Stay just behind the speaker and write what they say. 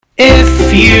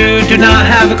If you do not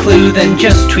have a clue, then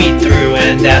just tweet through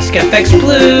and ask FX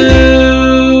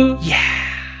Blue. Yeah.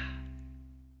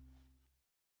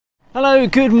 Hello,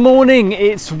 good morning.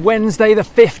 It's Wednesday the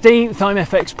 15th. I'm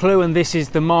FX Blue and this is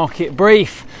the Market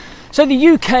Brief. So the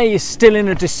UK is still in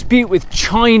a dispute with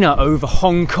China over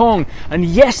Hong Kong, and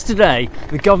yesterday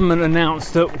the government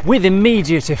announced that with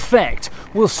immediate effect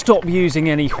we'll stop using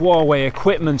any Huawei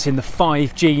equipment in the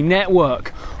 5G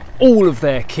network. All of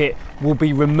their kit will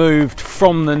be removed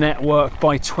from the network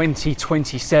by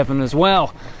 2027 as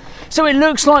well. So it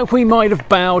looks like we might have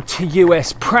bowed to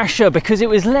US pressure, because it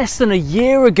was less than a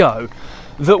year ago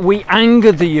that we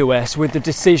angered the US with the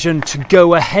decision to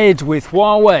go ahead with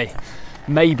Huawei.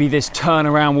 Maybe this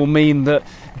turnaround will mean that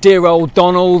dear old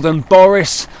Donald and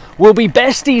Boris will be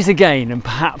besties again, and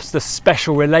perhaps the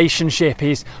special relationship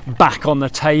is back on the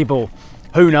table.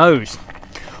 Who knows?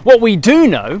 What we do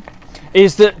know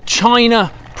is that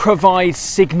China provides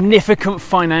significant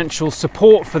financial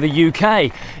support for the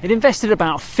UK. It invested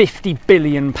about £50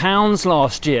 billion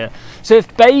last year. So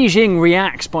if Beijing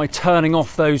reacts by turning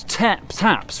off those taps,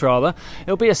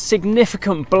 it'll be a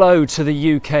significant blow to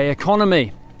the UK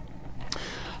economy.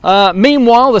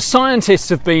 Meanwhile, the scientists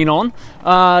have been on.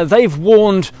 They've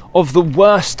warned of the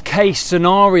worst case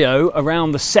scenario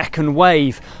around the second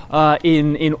wave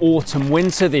in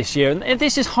autumn-winter this year. And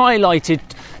this has highlighted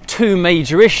two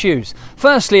major issues.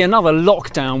 Firstly, another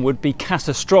lockdown would be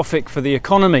catastrophic for the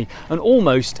economy and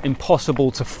almost impossible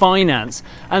to finance.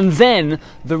 And then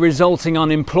the resulting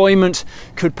unemployment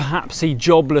could perhaps see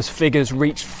jobless figures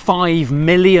reach 5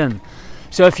 million.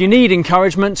 So if you need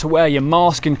encouragement to wear your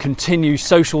mask and continue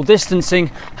social distancing,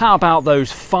 how about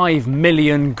those 5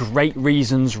 million great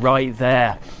reasons right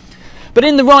there? But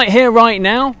in the right here, right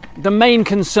now, the main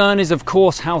concern is, of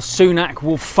course, how Sunak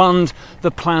will fund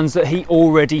the plans that he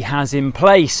already has in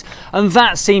place. And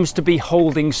that seems to be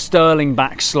holding sterling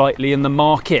back slightly in the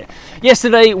market.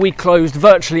 Yesterday, we closed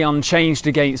virtually unchanged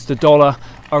against the dollar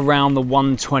around the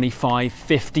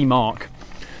 125.50 mark.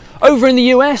 Over in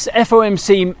the US,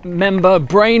 FOMC member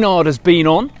Brainard has been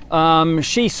on.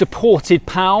 She supported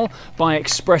Powell by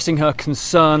expressing her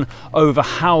concern over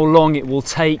how long it will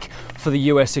take for the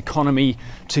US economy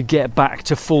to get back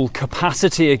to full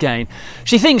capacity again.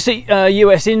 She thinks that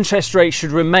US interest rates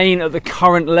should remain at the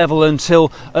current level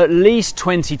until at least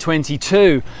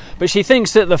 2022, but she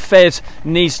thinks that the Fed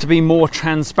needs to be more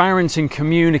transparent in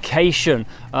communication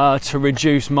to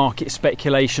reduce market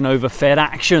speculation over Fed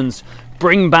actions.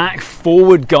 Bring back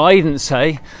forward guidance,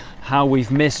 eh? How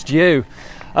we've missed you.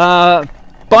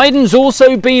 Biden's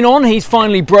also been on. He's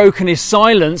finally broken his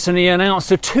silence and he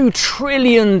announced a $2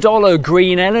 trillion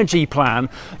green energy plan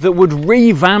that would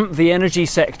revamp the energy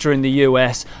sector in the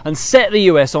US and set the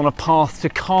US on a path to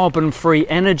carbon-free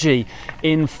energy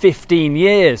in 15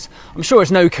 years. I'm sure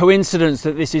it's no coincidence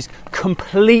that this is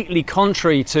completely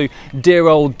contrary to dear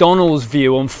old Donald's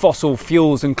view on fossil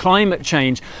fuels and climate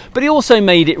change, but he also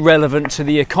made it relevant to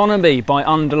the economy by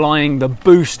underlying the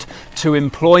boost to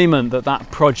employment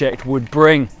that project would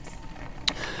bring.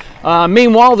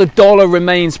 Meanwhile, the dollar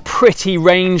remains pretty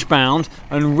range-bound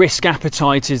and risk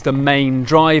appetite is the main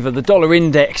driver. The dollar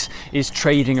index is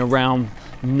trading around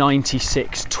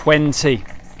 96.20.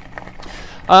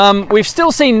 We've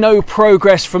still seen no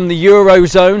progress from the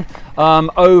Eurozone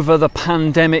over the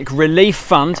pandemic relief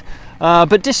fund.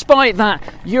 But despite that,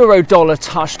 euro-dollar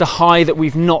touched a high that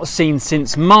we've not seen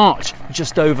since March,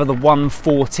 just over the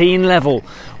 114 level.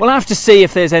 We'll have to see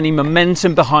if there's any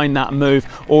momentum behind that move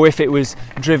or if it was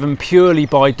driven purely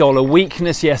by dollar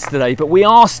weakness yesterday. But we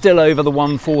are still over the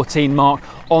 114 mark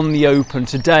on the open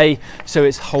today, so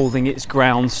it's holding its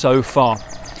ground so far.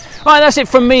 All right, that's it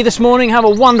from me this morning. Have a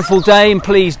wonderful day and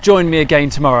please join me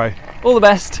again tomorrow. All the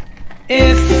best.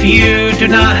 If you do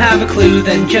not have a clue,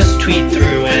 then just tweet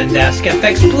through and ask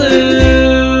FX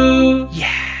Blue.